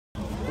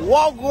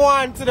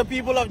Wagwan to the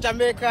people of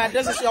Jamaica.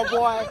 This is your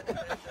boy,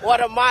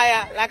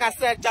 WodeMaya. Like I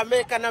said,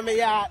 Jamaica na me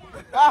yard.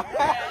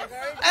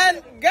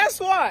 And guess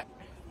what?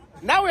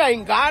 Now we are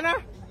in Ghana,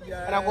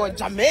 and I'm going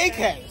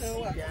Jamaicans.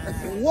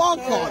 Walk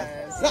on.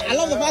 Now, I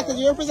love the fact that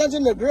you're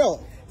representing the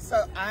grill.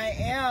 So I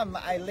am.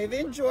 I live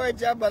in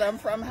Georgia, but I'm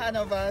from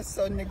Hanover,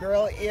 so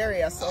Negril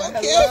area. So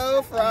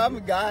hello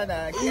from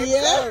Ghana.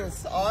 Get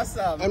close.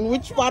 Awesome. And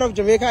which part of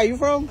Jamaica are you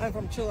from? I'm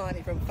from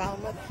Chilani, from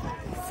Falmouth,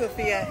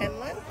 Sophia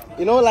Henland.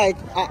 You know, like,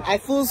 I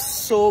feel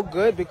so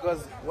good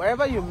because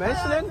wherever you're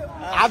mentioning,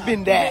 I've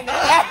been there.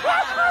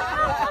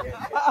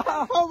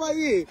 How about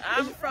you?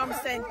 I'm from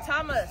St.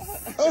 Thomas.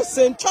 Oh,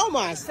 St.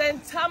 Thomas.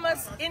 St.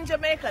 Thomas in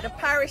Jamaica, the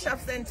parish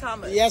of St.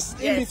 Thomas. Yes,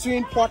 in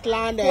between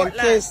Portland and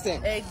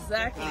Kingston.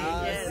 Exactly.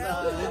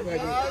 Awesome.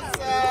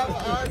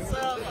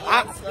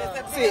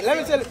 See, let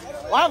me tell you,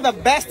 one of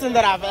the best things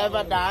that I've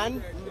ever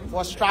done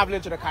was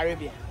traveling to the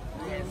Caribbean.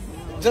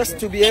 Just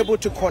to be able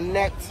to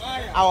connect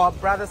our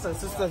brothers and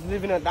sisters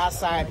living on that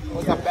side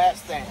was the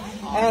best thing.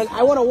 And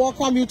I want to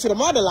welcome you to the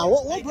motherland.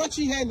 What brought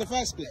you here in the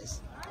first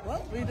place?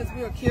 Well, we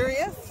were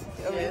curious.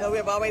 You know,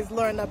 we've always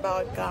learned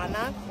about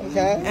Ghana.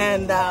 Okay.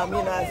 And, you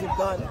know, as we've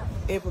gone,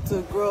 able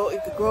to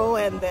grow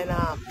and then,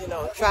 you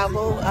know,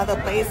 travel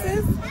other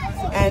places.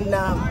 And,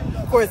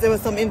 of course, there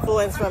was some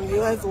influence from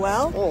you as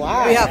well. Oh,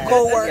 wow. We have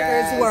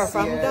co-workers who are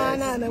from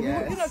Ghana. And,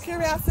 you know,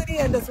 curiosity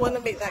and just want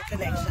to make that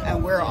connection.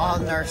 And we're all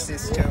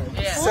nurses, too.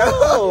 Yes.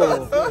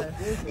 Oh,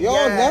 you're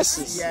all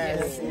nurses.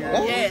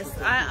 Yes.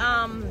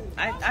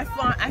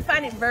 I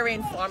find it very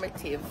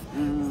informative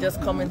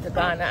just coming to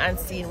Ghana and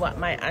seeing what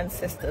my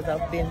ancestors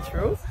have been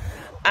through.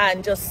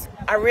 And just,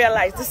 I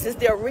realized this is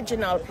the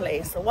original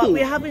place. So what we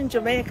have in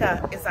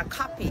Jamaica is a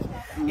copy,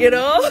 you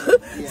know?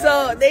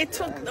 So they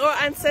took, our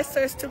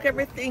ancestors took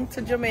everything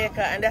to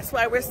Jamaica, and that's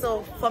why we're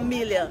so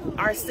familiar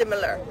or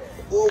similar.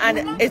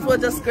 And it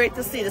was just great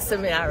to see the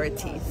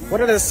similarities.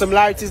 What are the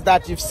similarities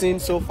that you've seen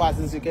so far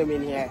since you came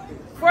in here?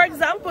 For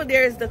example,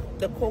 there's the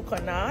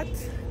coconut.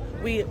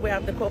 We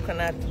have the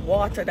coconut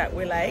water that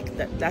we like,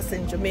 that's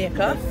in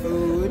Jamaica.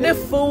 The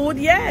food,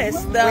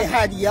 yes. We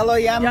had yellow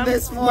yam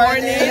this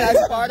morning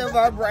as part of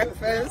our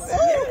breakfast.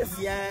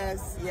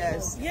 Yes.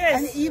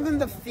 And even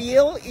the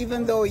feel,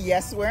 even though,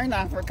 yes, we're in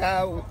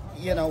Africa,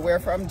 you know, we're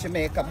from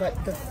Jamaica,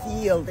 but the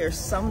feel, there's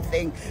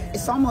something,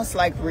 it's almost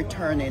like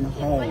returning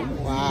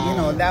home. Wow. You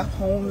know, that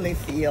homely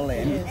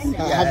feeling.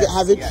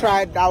 Have you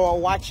tried our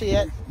watch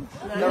yet?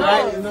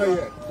 Not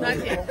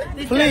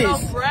yet.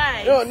 Please.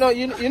 No,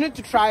 you need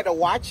to try the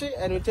watch it,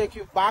 and we'll take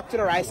you back to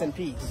the rice and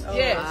peas.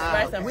 Yes,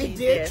 rice and peas. We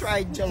did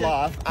try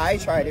jollof. I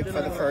tried it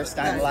for the first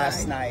time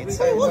last night,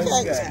 so it was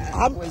good.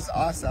 It was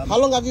awesome. How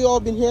long have you all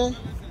been here?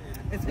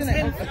 It's been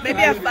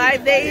maybe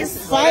 5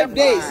 days. 5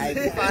 days.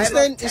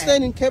 You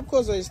staying in Cape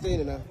Coast or you staying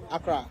in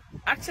Accra?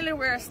 Actually,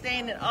 we're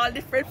staying in all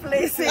different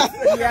places.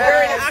 We're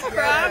in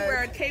Accra,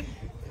 we're in Cape.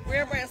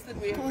 Where else did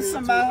we?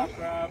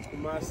 Accra,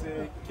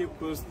 Kumasi, Cape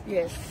Coast.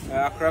 Yes.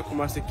 Accra,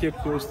 Kumasi, Cape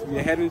Coast.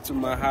 We're heading to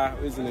Maha,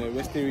 which is in the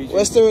Western region.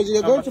 Western region.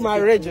 You're going to my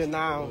region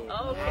now.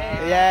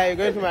 Okay. Yeah, you're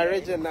going to my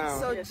region now.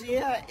 So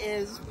Gia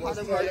is part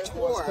of our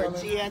tour.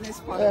 Gian is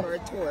part of our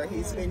tour.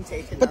 He's been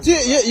taking. But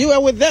you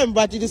were with them,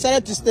 but you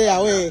decided to stay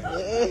away.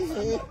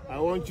 I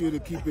want you to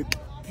keep it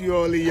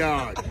purely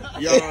yardy.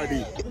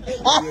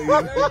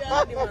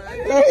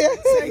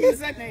 So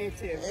he's a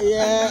native.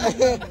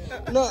 Yeah.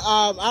 No,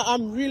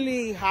 I'm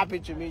really happy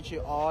to meet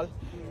you all.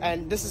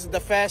 And this is the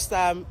first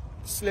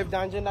slave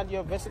dungeon that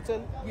you're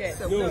visiting? Yes.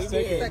 So we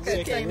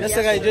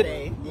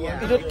did.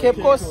 You did Cape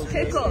Coast?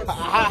 Cape Coast.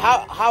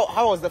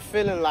 How was the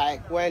feeling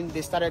like when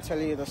they started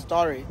telling you the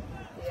story?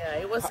 Yeah,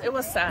 it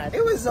was sad.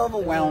 It was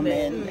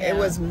overwhelming. It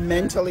was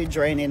mentally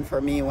draining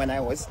for me when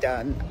I was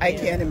done. I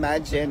can't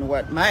imagine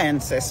what my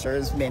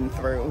ancestors been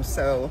through.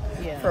 So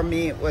for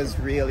me, it was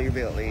really,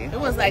 really. It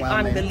was like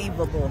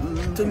unbelievable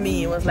to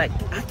me. It was like,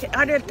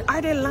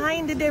 are they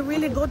lying? Did they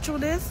really go through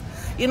this?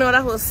 You know what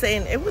I was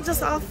saying? It was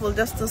just awful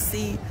just to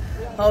see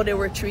how they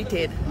were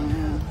treated.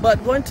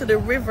 But going to the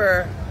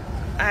river,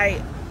 I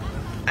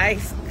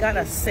got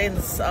a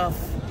sense of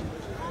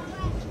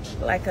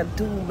like a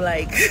doom,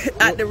 like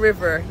at the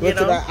river, you know.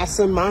 To the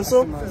Asim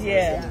Manso?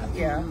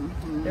 Yeah.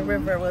 The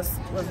river was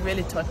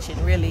really touching,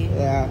 really.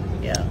 Yeah.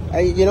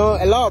 You know,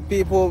 a lot of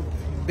people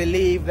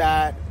believe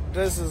that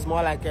this is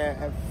more like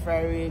a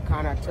fairy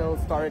kind of tale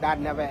story that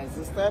never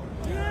existed.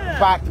 Yeah.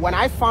 But when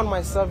I found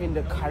myself in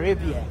the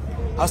Caribbean,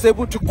 I was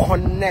able to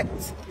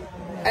connect,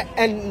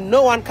 and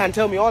no one can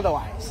tell me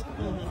otherwise,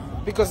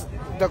 because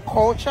the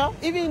culture,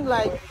 even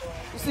like.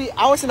 See,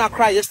 I was in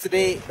Accra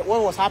yesterday.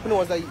 What was happening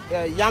was the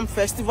Yam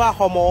Festival,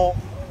 Homo,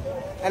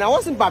 and I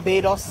was in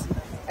Barbados.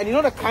 And you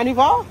know the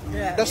carnival?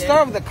 The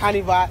story of the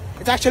carnival,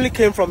 it actually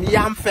came from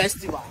Yam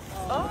Festival.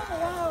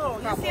 Oh,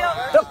 wow. You see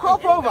how, the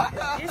crop over.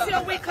 You see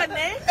how we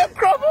connect? The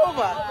crop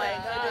over. Oh, my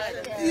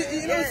God.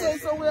 You know,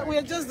 so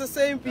we're just the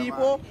same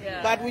people,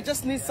 but we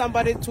just need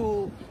somebody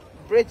to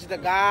bridge the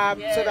gap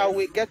so that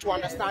we get to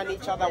understand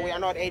each other. We are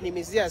not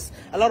enemies. Yes,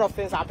 a lot of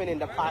things happened in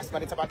the past,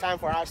 but it's about time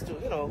for us to,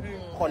 you know,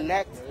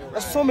 connect.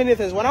 There's so many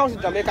things. When I was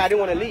in Jamaica, I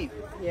didn't want to leave.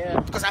 Yeah.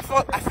 Because I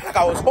felt like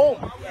I was home.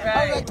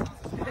 I was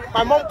like,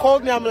 my mom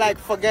called me. I'm like,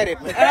 forget it.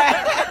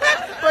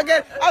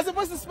 Forget. I was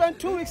supposed to spend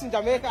 2 weeks in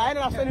Jamaica. I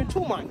ended up spending 2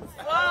 months.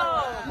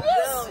 Wow.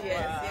 Yes.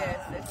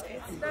 Yes.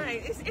 It's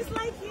nice. It's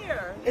like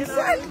here. It's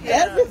like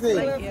everything.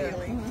 It's like here.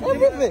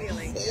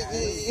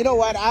 Everything. You know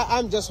what?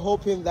 I'm just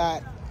hoping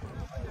that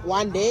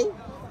one day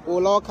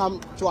we'll all come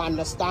to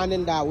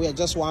understanding that we are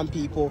just one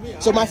people.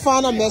 So my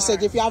final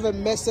message, if you have a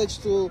message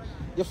to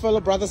your fellow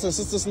brothers and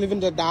sisters living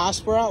in the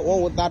diaspora, what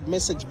would that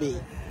message be?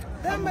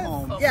 Come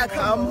home. Yeah,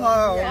 come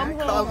home.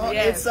 Come home.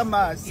 Yes. It's a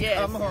must. Yes.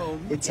 Come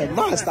home. It's a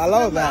must. I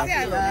love that.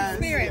 Yeah,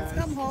 experience.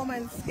 Come home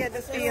and get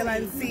the feel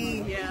and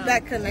see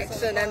that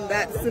connection and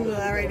that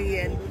similarity.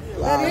 And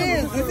that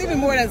is, it's even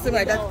more than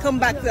similar. That come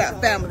back to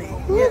that family.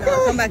 You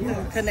know, come back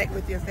to connect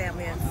with your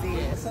family and see.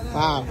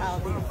 Wow.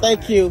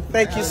 Thank you.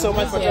 Thank you so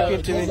much for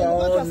talking to me.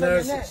 All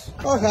nurses.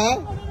 Okay.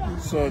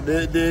 So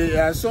they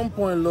at some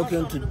point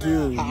looking to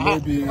do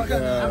maybe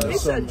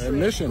some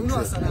mission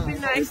trip,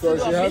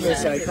 because you have a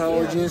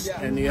psychologist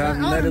and you have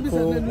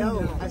medical,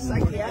 A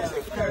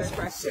psychiatric nurse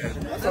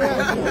practitioner.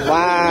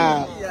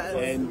 Wow.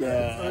 and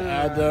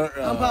other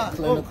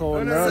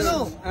clinical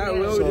nurses.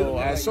 So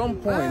at some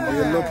point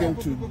they're looking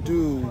to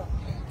do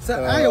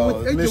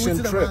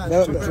mission trip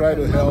to try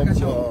to help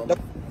the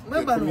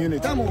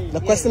community.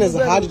 The question is,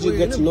 how did you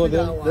get to know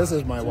them? This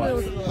is my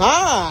wife.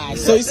 Ah,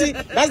 so you see,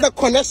 that's the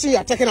connection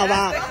you're talking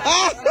about.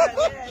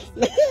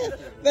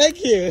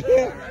 Thank you.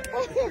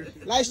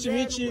 Nice to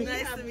meet you.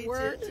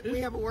 We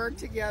have worked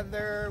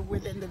together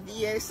within the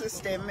VA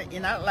system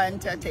in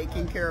Atlanta,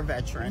 taking care of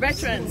veterans.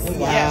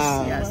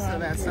 Wow. Yes, so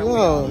that's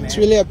how we It's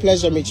really a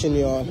pleasure meeting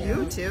you all.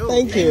 You too.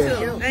 Thank you.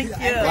 Thank you.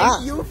 And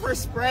thank you for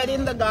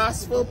spreading the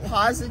gospel,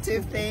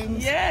 positive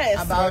things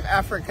about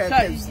Africa.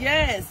 'Cause,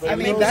 Yes. I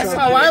mean, that's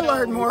how I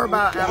learned more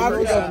about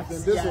Africa.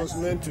 This was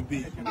meant to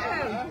be,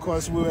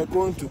 because we were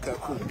going to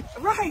Kaku.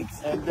 Right.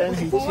 And then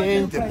he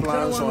changed the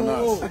plans on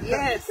us.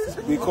 Yes.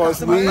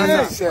 Because we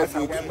said,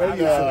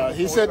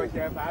 he said,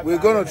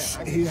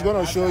 he's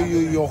gonna show you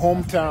your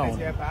hometown,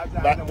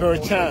 but per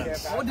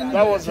chance.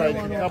 That was like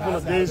a couple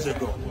of days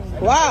ago.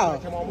 Wow.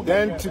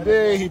 Then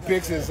today he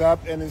picks us up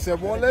and he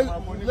said, well,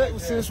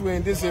 since we're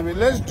in this area,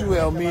 let's do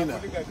Elmina.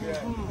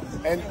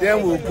 And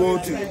then we'll go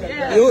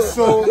to.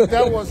 So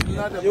that was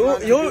not a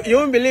plan. You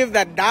won't believe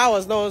that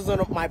was not one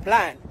of my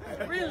plan.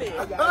 Really?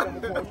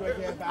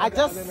 I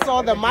just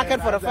saw the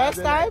market for the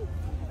first time,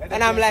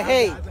 and I'm like,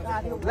 hey,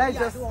 let's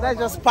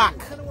just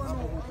park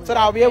so that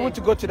I'll be able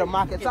to go to the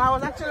market. So I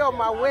was actually on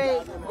my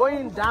way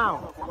going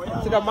down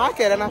to the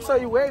market, and I saw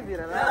you waving.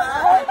 And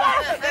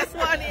This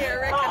one here,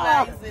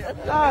 recognize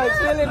it. no,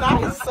 it's really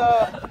nice.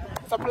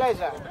 It's a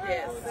pleasure.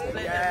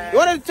 Yes. You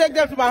want to take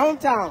them to my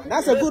hometown?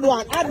 That's a good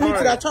one. Add me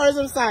to the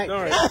tourism site.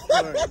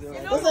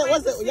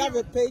 What's it? You have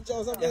a page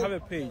or something? I have a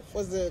page.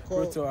 What's it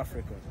called? Proto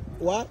Africa.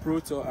 What?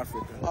 Proto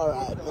Africa. All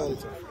right, man.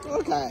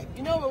 Okay.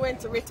 You know, we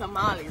went to Rita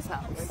Marley's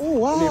house. Oh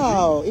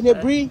wow! In a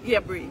Bree? Yeah,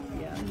 Bree.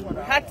 Yeah. We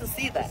had to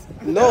see that.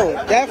 No,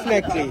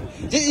 definitely.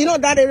 You know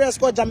that area is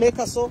called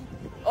Jamaica, so?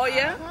 Oh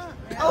yeah.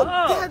 Oh,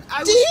 Dad, I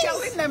was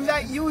telling them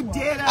that you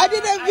did. I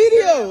did a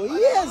video.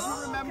 Yes. I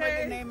don't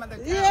remember the name of the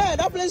town. Yeah,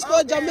 that place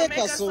called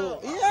Jamaica, so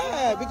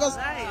yeah, because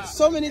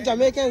so many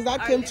Jamaicans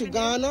that came to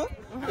Ghana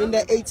in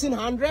the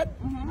 1800s,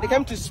 they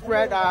came to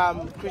spread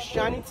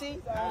Christianity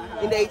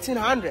in the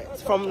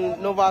 1800s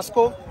from Nova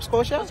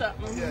Scotia.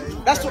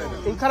 That's what,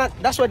 in Canada.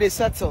 That's where they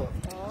settled.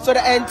 So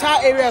the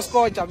entire area is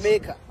called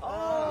Jamaica.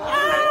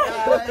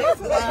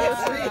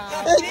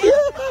 Thank you.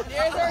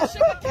 There's our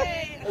sugar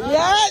cane.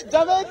 Yeah,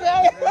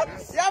 Jamaica.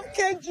 You have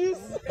cane juice.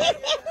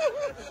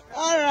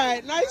 All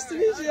right, nice to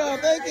meet you all.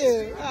 Thank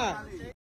you.